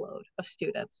initial upload of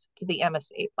students to the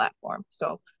MSA platform.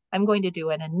 So I'm going to do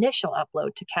an initial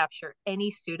upload to capture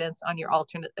any students on your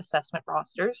alternate assessment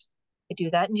rosters. I do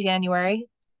that in January,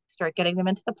 start getting them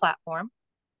into the platform.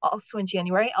 Also in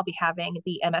January, I'll be having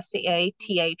the MSAA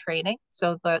TA training.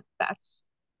 So that's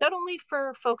not only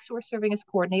for folks who are serving as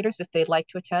coordinators if they'd like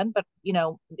to attend, but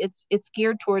it's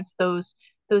geared towards those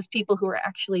people who are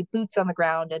actually boots on the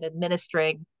ground and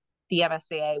administering the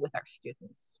MSAA with our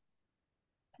students.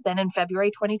 Then in February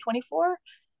 2024,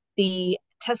 the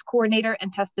test coordinator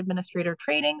and test administrator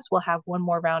trainings will have one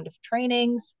more round of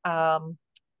trainings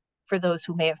for those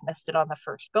who may have missed it on the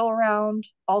first go around.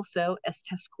 Also, as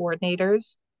test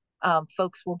coordinators,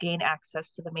 folks will gain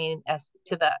access to the main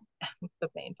the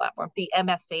main platform, the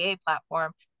MSAA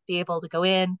platform, be able to go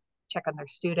in, check on their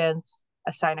students,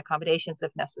 assign accommodations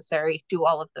if necessary, do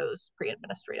all of those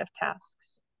pre-administrative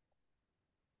tasks.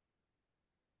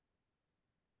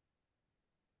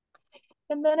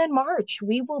 And then in March,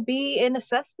 we will be in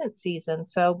assessment season.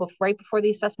 So right before the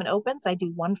assessment opens, I do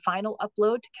one final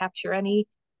upload to capture any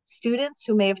students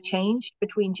who may have changed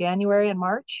between January and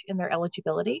March in their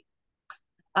eligibility.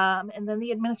 And then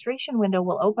the administration window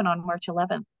will open on March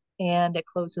 11th and it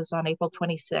closes on April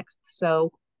 26th.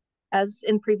 So as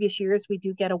in previous years, we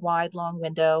do get a wide, long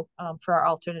window for our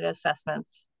alternate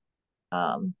assessments.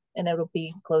 And it'll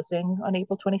be closing on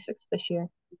April 26th this year.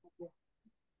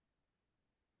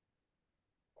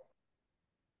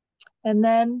 And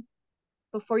then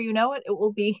before you know it, it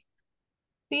will be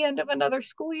the end of another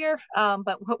school year.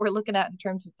 But what we're looking at in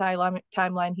terms of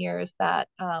timeline here is that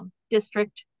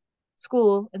district,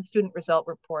 school, and student result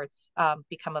reports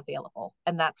become available.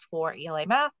 And that's for ELA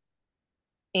math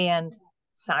and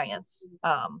science,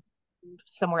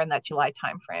 somewhere in that July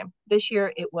timeframe. This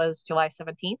year, it was July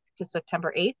 17th to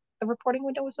September 8th. The reporting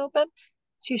window was open.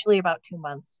 It's usually about 2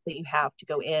 months that you have to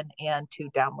go in and to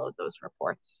download those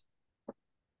reports.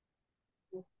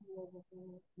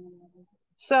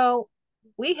 So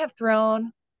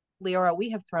Leora,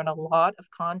 we have thrown a lot of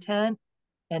content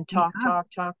and talk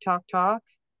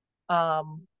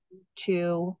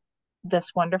to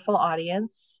this wonderful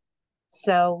audience.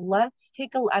 So let's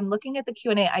take I'm looking at the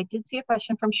Q&A. I did see a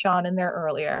question from Sean in there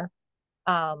earlier.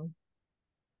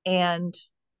 And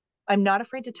I'm not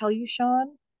afraid to tell you,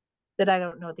 Sean, that I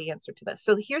don't know the answer to this.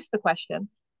 So here's the question.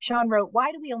 Sean wrote,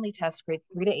 why do we only test grades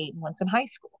 3 to 8 once in high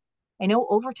school? I know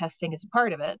overtesting is a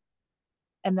part of it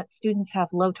and that students have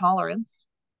low tolerance,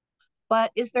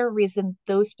 but is there a reason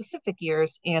those specific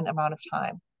years and amount of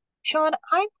time? Sean,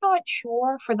 I'm not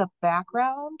sure for the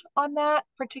background on that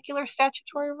particular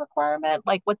statutory requirement,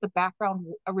 like what the background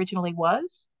originally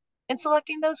was in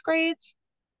selecting those grades.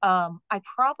 I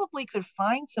probably could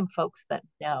find some folks that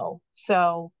know.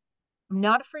 So I'm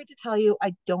not afraid to tell you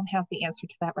I don't have the answer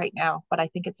to that right now, but I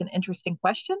think it's an interesting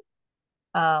question.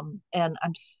 And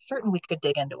I'm certain we could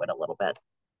dig into it a little bit.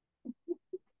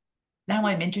 Now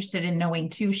I'm interested in knowing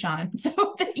too, Sean.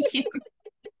 So thank you.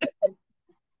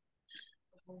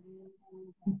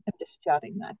 I'm just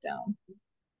jotting that down.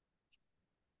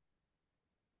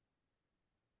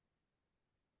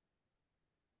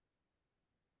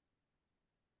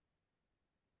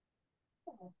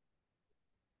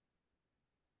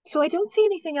 So I don't see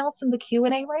anything else in the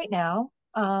Q&A right now.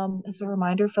 As a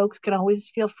reminder, folks can always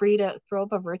feel free to throw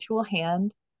up a virtual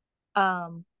hand.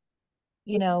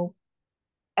 You know,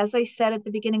 As I said at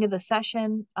the beginning of the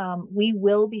session, we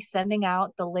will be sending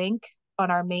out the link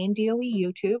on our Maine DOE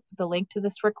YouTube, the link to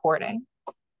this recording.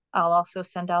 I'll also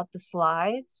send out the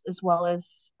slides as well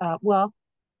as,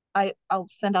 I'll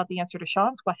send out the answer to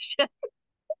Sean's question.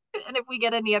 And if we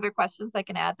get any other questions, I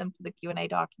can add them to the Q&A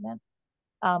document.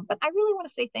 But I really want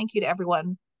to say thank you to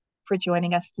everyone for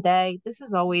joining us today. This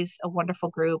is always a wonderful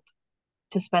group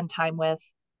to spend time with.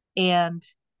 And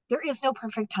there is no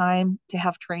perfect time to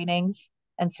have trainings.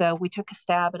 And so we took a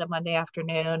stab at a Monday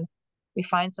afternoon. We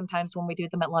find sometimes when we do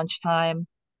them at lunchtime,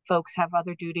 folks have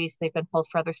other duties. They've been pulled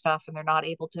for other stuff and they're not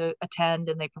able to attend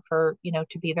and they prefer,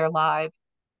 to be there live.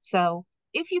 So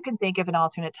if you can think of an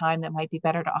alternate time that might be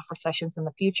better to offer sessions in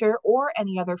the future or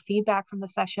any other feedback from the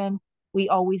session, we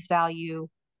always value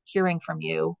hearing from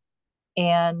you.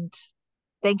 And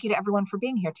thank you to everyone for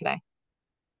being here today.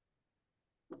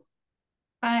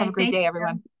 Have a Bye. great Thank day, you.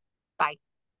 everyone. Bye.